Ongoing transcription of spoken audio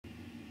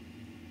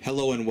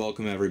Hello and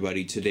welcome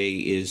everybody. Today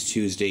is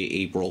Tuesday,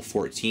 April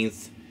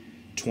 14th,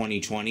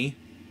 2020.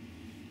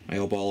 I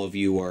hope all of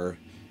you are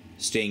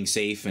staying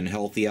safe and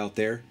healthy out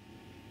there.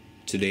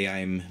 Today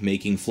I'm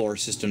making floor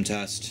system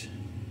test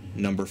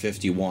number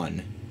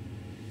 51.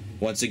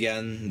 Once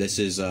again, this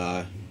is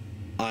on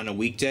a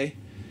weekday.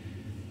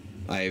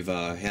 I've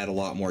had a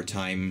lot more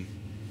time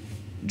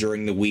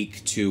during the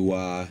week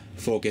to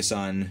focus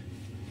on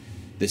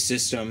the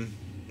system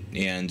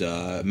and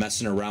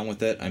messing around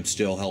with it. I'm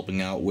still helping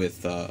out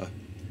with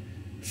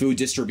food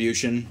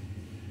distribution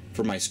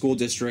for my school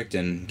district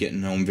and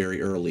getting home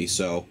very early.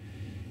 So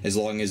as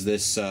long as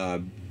this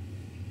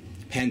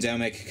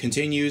pandemic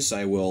continues,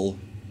 I will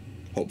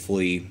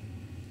hopefully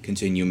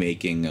continue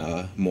making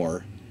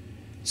more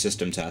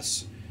system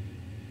tests.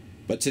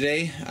 But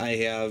today I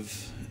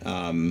have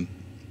a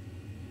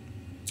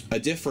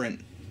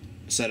different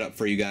setup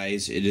for you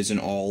guys. It is an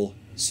all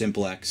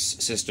Simplex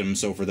system,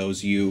 so for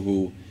those of you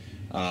who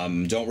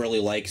don't really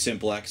like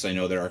Simplex, I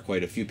know there are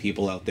quite a few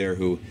people out there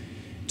who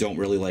don't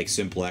really like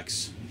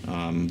Simplex.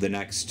 The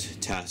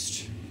next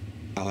test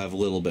I'll have a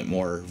little bit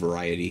more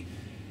variety,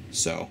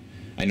 so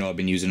I know I've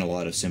been using a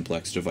lot of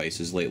Simplex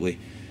devices lately.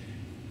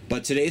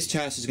 But today's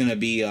test is going to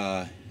be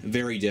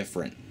very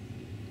different.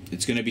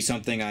 It's going to be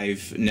something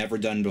I've never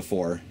done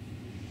before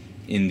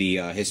in the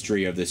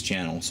history of this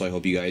channel, so I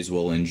hope you guys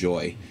will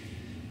enjoy.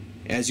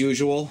 As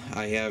usual,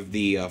 I have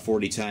the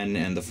 4010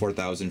 and the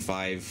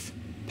 4005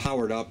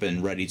 powered up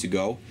and ready to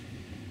go.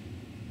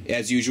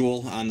 As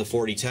usual on the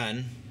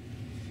 4010,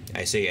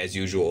 I say as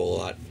usual a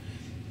lot,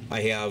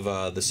 I have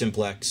the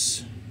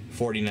Simplex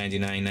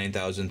 4099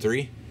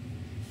 9003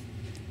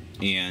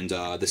 and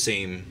the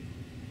same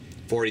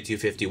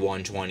 4250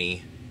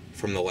 120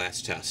 from the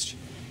last test.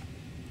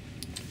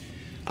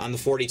 On the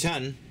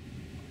 4010,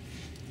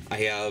 I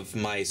have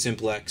my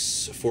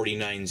Simplex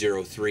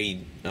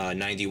 4903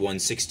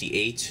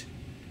 9168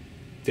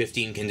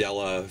 15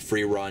 candela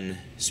free run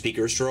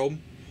speaker strobe.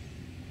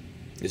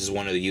 This is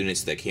one of the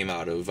units that came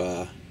out of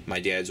my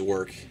dad's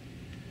work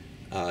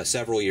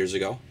several years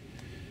ago.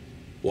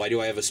 Why do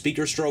I have a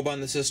speaker strobe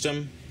on the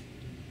system?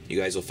 You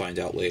guys will find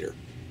out later.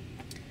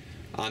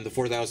 On the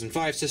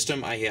 4005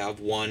 system, I have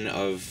one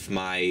of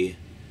my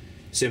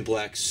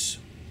Simplex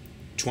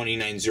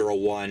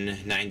 2901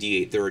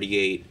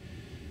 9838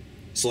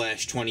 /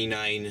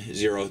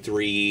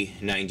 2903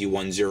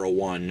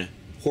 9101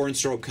 horn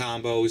strobe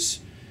combos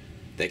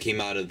that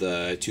came out of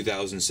the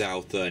 2000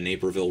 South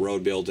Naperville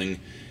Road building.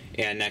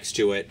 And next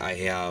to it, I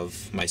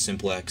have my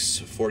Simplex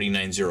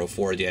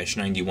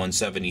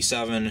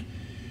 4904-9177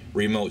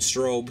 remote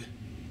strobe,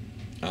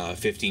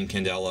 15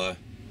 candela,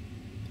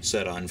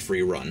 set on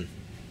free run.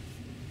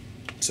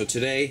 So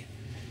today,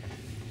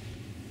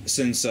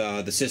 since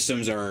the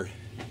systems are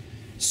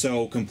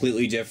so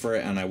completely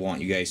different, and I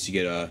want you guys to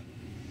get an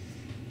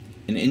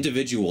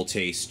individual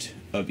taste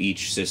of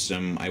each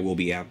system, I will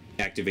be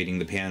activating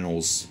the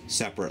panels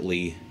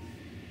separately,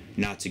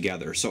 not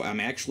together. So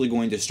I'm actually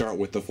going to start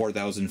with the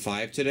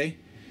 4005 today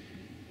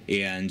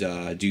and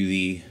do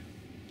the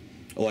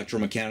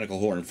electromechanical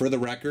horn. For the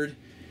record,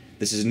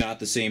 this is not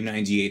the same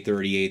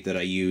 9838 that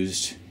I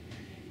used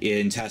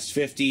in test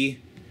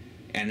 50,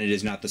 and it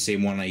is not the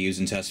same one I used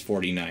in test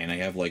 49. I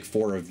have like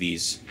 4 of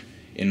these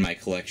in my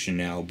collection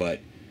now, but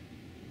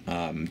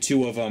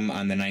 2 of them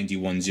on the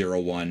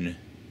 9101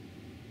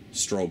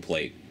 strobe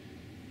plate.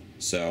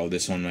 So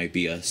this one might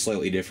be a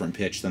slightly different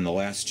pitch than the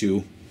last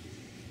 2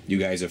 you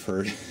guys have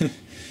heard.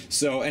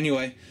 So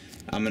anyway,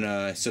 I'm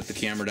gonna set the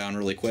camera down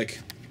really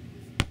quick,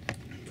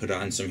 put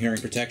on some hearing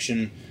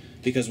protection,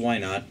 because why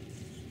not?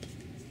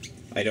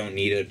 I don't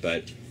need it,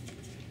 but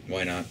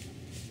why not?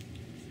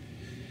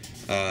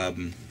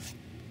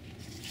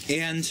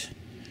 And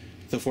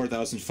the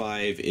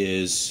 4005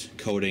 is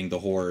coding the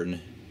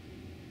horn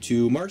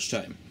to march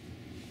time.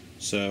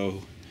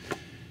 So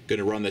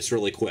gonna run this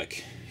really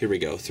quick. Here we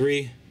go.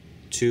 3,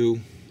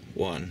 2,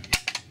 1.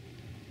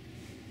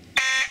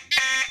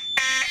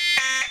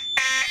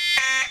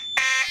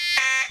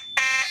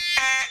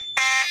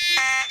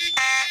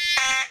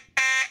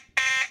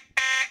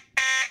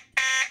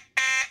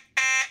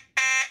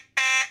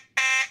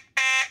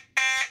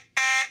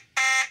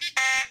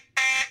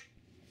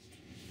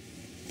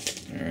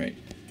 Alright.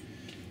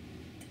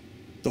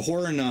 The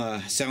horn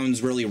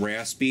sounds really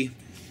raspy.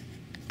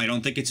 I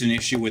don't think it's an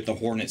issue with the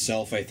horn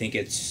itself. I think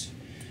it's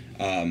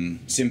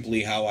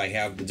simply how I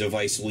have the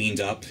device leaned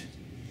up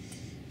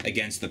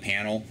against the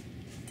panel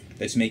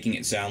that's making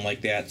it sound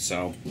like that.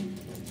 So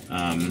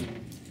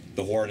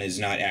the horn is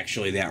not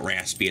actually that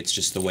raspy, it's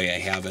just the way I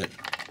have it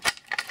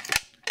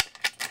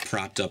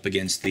propped up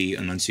against the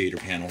annunciator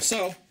panel.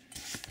 So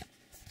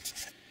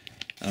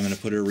I'm going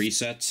to put a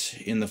reset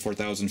in the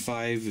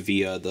 4005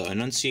 via the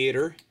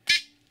annunciator.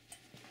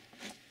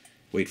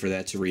 Wait for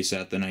that to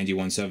reset. The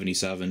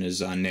 9177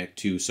 is on NIC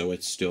too, so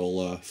it's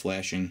still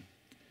flashing.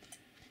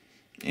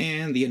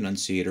 And the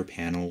annunciator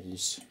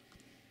panels.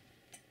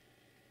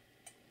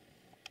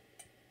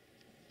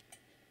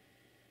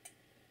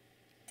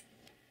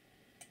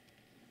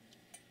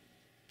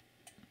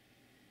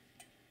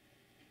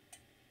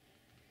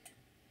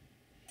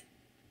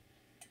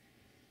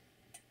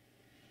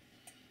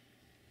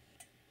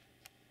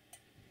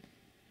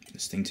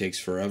 This thing takes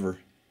forever.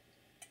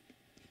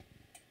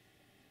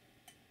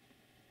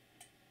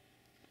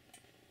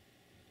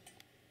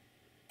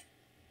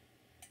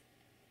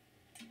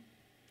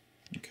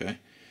 Okay.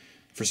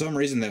 For some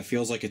reason that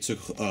feels like it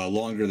took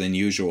longer than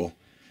usual.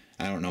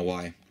 I don't know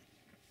why.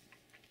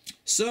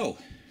 So,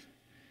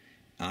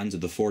 on to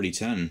the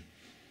 4010.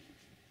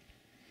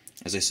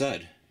 As I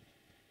said,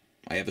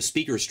 I have a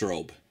speaker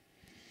strobe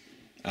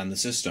on the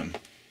system.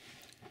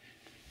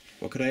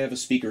 What could I have a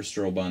speaker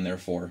strobe on there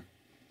for?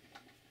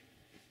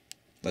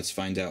 Let's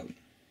find out.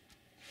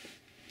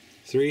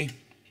 3,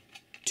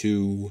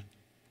 2,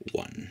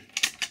 1.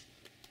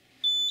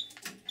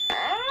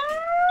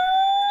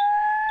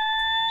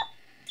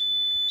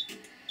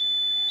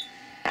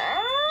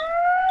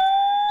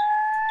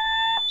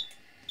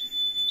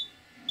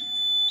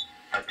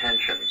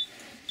 Attention.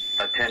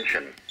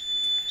 Attention.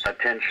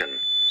 Attention.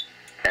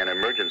 An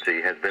emergency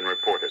has been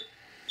reported.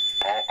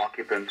 All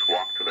occupants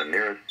walk to the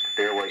nearest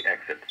stairway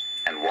exit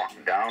and walk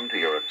down to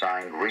your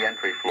assigned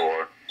re-entry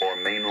floor or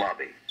main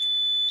lobby.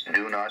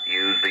 Do not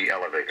use the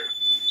elevator.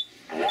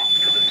 Walk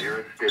to the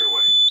nearest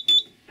stairway.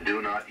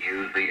 Do not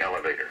use the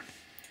elevator.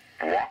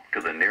 Walk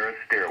to the nearest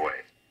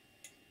stairway.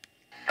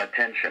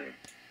 Attention.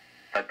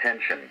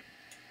 Attention.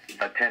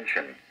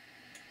 Attention.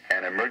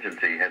 An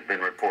emergency has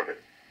been reported.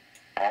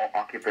 All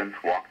occupants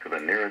walk to the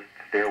nearest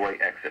stairway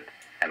exit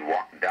and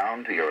walk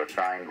down to your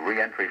assigned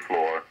re-entry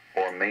floor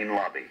or main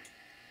lobby.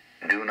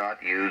 Do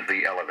not use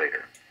the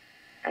elevator.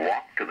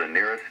 Walk to the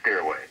nearest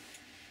stairway.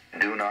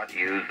 Do not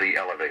use the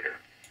elevator.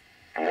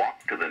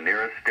 Walk to the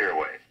nearest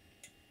stairway.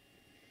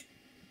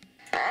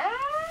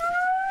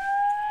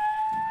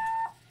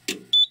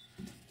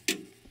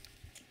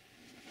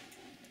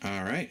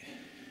 All right.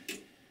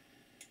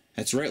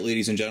 That's right,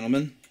 ladies and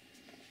gentlemen.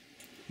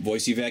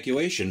 Voice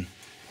evacuation.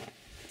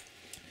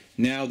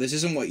 Now, this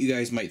isn't what you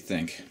guys might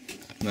think.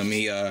 Let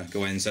me go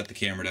ahead and set the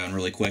camera down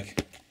really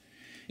quick.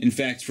 In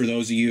fact, for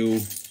those of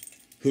you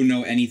who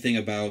know anything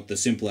about the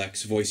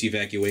Simplex voice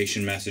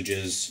evacuation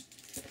messages,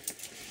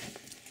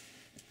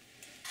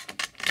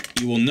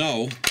 you will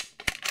know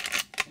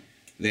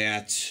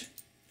that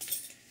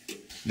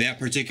that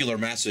particular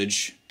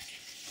message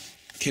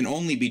can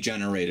only be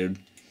generated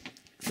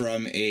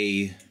from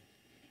a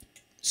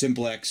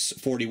Simplex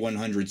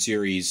 4100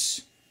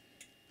 series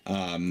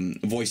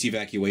voice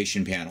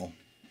evacuation panel.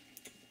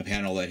 A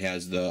panel that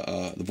has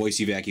the voice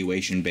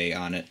evacuation bay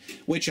on it,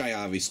 which I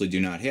obviously do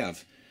not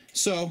have.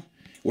 So,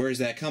 where is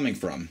that coming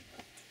from?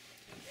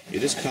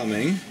 It is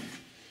coming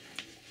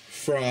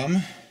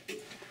from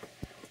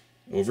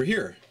over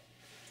here.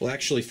 Well,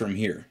 actually from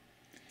here.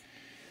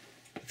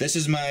 This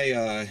is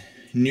my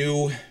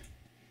new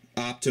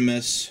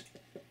Optimus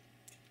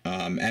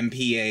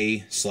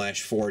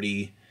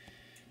MPA/40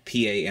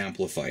 PA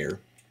amplifier.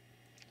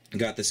 I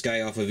got this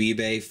guy off of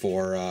eBay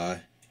for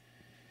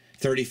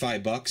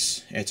 35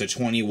 bucks. It's a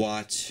 20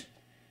 watt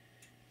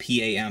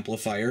PA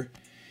amplifier,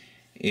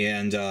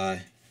 and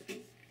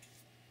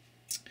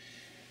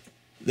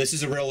this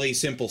is a really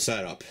simple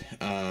setup.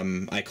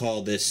 I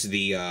call this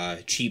the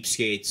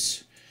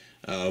Cheapskates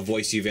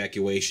voice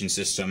evacuation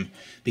system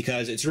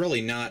because it's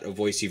really not a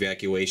voice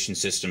evacuation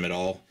system at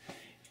all.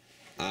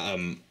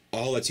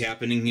 All that's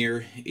happening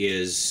here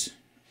is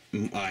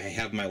I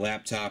have my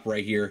laptop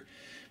right here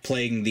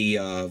playing the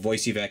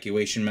voice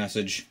evacuation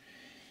message.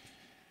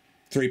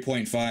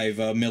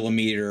 3.5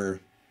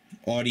 millimeter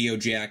audio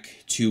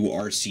jack to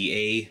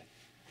RCA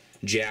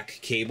jack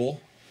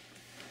cable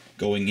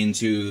going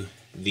into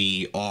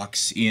the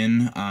aux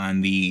in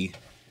on the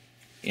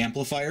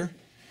amplifier,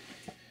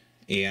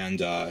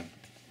 and a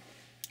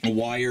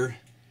wire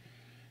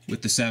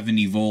with the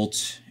 70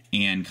 volt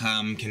and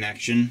COM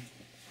connection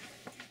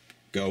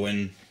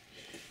going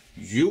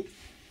to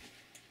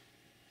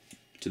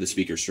the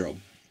speaker strobe.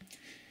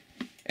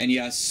 And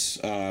yes,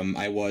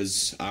 I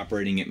was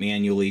operating it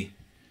manually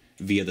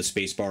via the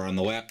spacebar on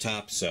the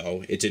laptop,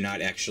 so it did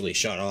not actually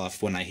shut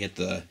off when I hit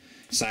the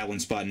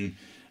silence button.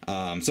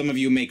 Some of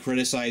you may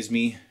criticize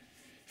me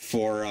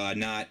for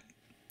not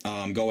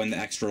going the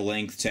extra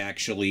length to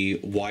actually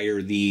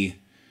wire the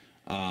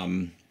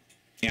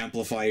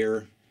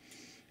amplifier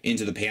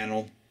into the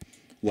panel,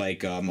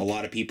 like a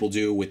lot of people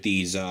do with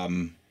these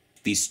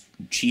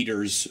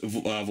cheaters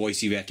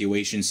voice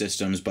evacuation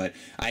systems, but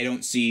I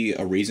don't see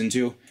a reason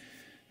to,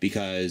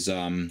 because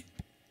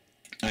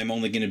I'm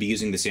only going to be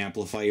using this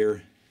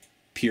amplifier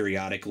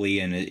periodically,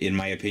 and in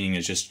my opinion,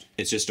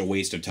 it's just a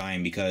waste of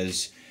time,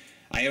 because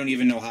I don't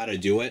even know how to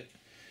do it,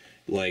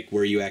 like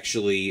where you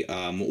actually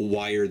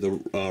wire the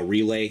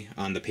relay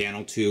on the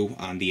panel to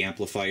on the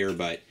amplifier.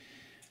 But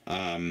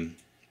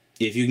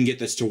if you can get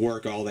this to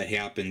work, all that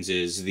happens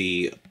is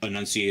the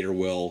annunciator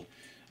will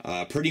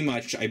pretty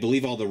much, I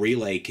believe all the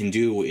relay can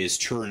do is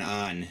turn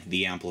on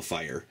the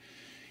amplifier.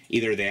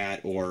 Either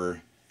that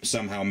or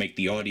somehow make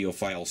the audio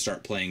file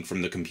start playing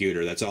from the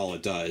computer. That's all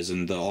it does.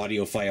 And the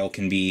audio file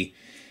can be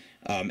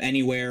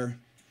anywhere,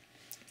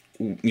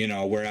 you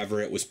know,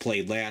 wherever it was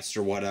played last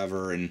or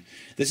whatever. And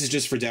this is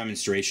just for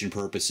demonstration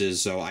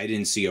purposes, so I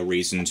didn't see a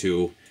reason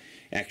to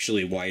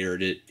actually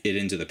wired it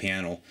into the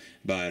panel.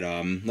 But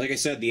like I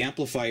said, the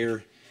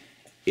amplifier,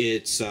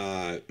 it's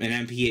an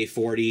MPA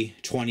 40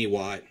 20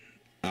 watt.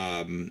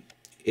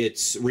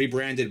 It's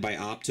rebranded by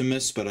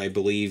Optimus, but I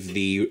believe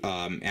the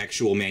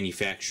actual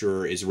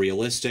manufacturer is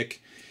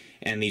Realistic,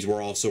 and these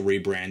were also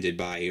rebranded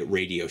by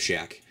Radio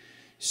Shack.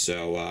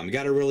 So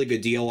got a really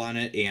good deal on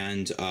it,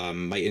 and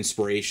my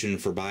inspiration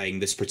for buying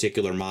this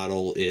particular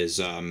model is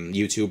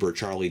YouTuber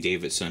Charlie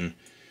Davidson,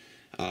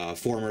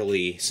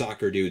 formerly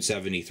Soccer Dude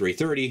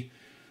 7330,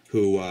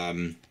 who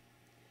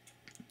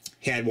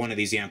had one of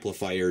these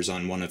amplifiers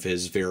on one of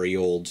his very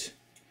old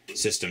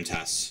system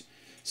tests.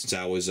 Since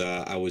I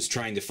was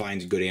trying to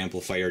find a good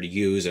amplifier to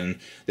use, and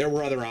there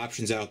were other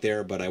options out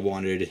there, but I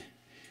wanted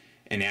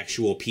an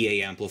actual PA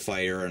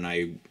amplifier, and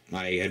I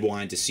had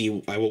wanted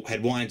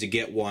to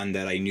get one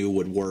that I knew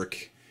would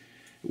work,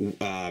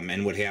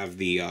 and would have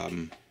the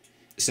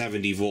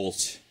 70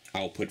 volt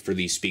output for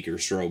these speaker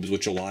strobes,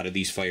 which a lot of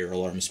these fire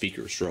alarm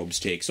speaker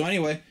strobes take. So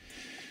anyway,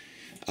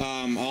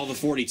 all the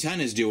 4010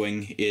 is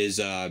doing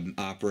is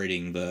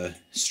operating the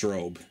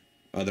strobe.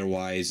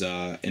 Otherwise,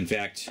 in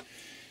fact,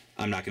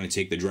 I'm not going to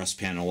take the dress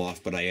panel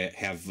off, but I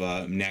have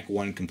NAC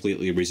 1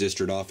 completely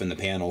resistored off in the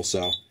panel,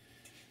 so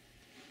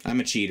I'm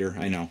a cheater,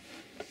 I know.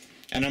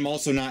 And I'm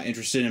also not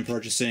interested in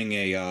purchasing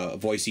a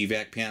voice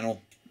evac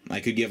panel. I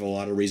could give a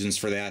lot of reasons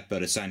for that,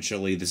 but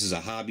essentially this is a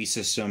hobby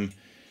system.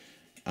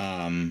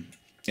 And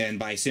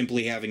by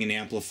simply having an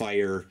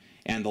amplifier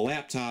and the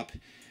laptop,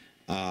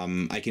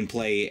 I can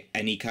play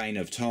any kind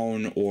of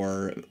tone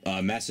or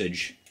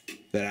message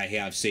that I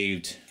have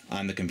saved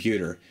on the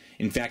computer.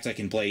 In fact, I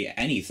can play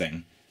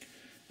anything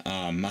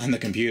on the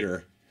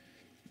computer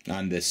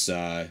on this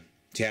to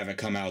have it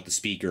come out the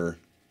speaker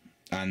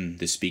on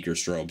the speaker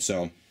strobe.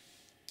 So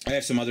I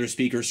have some other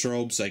speaker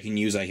strobes I can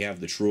use. I have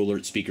the True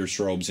Alert speaker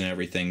strobes and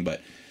everything,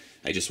 but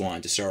I just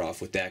wanted to start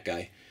off with that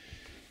guy.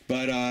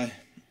 But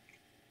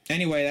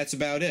anyway, that's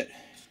about it.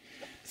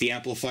 The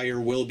amplifier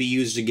will be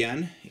used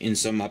again in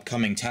some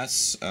upcoming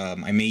tests.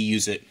 I may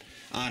use it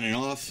on and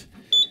off,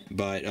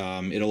 but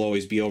it'll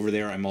always be over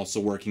there. I'm also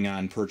working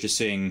on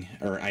purchasing,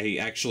 or I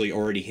actually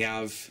already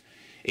have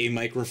a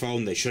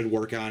microphone that should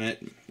work on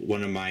it.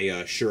 One of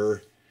my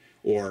Shure,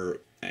 or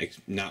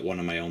not one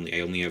of my only, I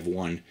only have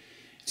one.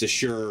 It's a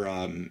Shure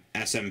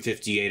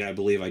SM58, I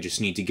believe. I just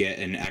need to get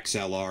an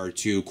XLR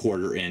to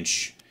 1/4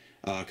 inch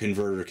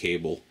converter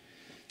cable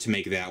to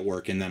make that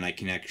work, and then I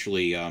can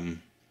actually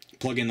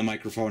plug in the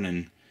microphone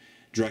and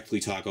directly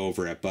talk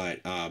over it.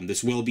 But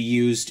this will be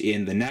used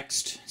in the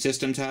next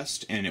system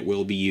test, and it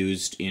will be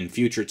used in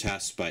future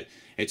tests, but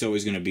it's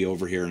always going to be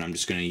over here, and I'm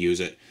just going to use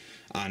it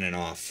on and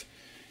off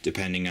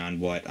depending on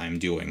what I'm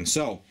doing.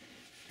 So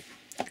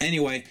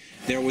anyway,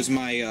 there was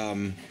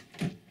my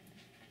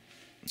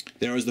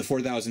there was the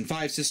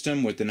 4005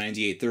 system with the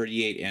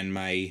 9838 and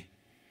my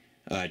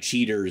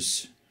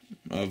Cheaters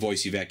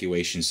voice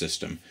evacuation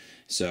system.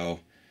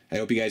 So I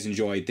hope you guys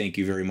enjoyed. Thank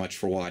you very much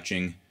for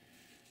watching.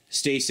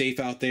 Stay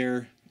safe out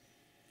there.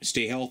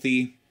 Stay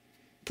healthy.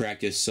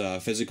 Practice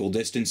physical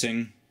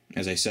distancing,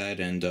 as I said,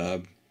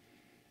 and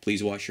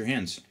please wash your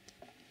hands.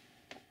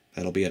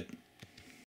 That'll be it.